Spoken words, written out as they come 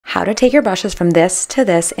How to take your brushes from this to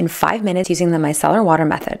this in 5 minutes using the micellar water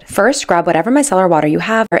method. First, grab whatever micellar water you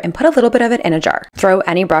have and put a little bit of it in a jar. Throw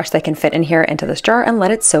any brush that can fit in here into this jar and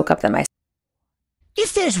let it soak up the micellar.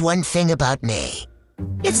 If there's one thing about me,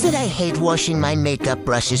 it's that I hate washing my makeup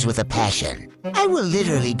brushes with a passion. I will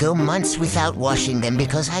literally go months without washing them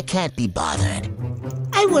because I can't be bothered.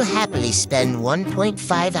 I will happily spend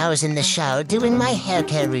 1.5 hours in the shower doing my hair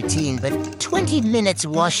care routine, but 20 minutes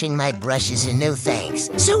washing my brushes are no thanks.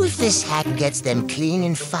 So if this hack gets them clean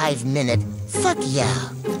in 5 minutes, fuck yeah.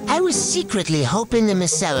 I was secretly hoping the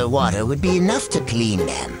micellar water would be enough to clean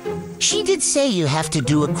them. She did say you have to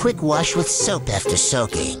do a quick wash with soap after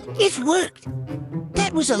soaking. It worked.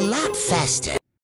 That was a lot faster.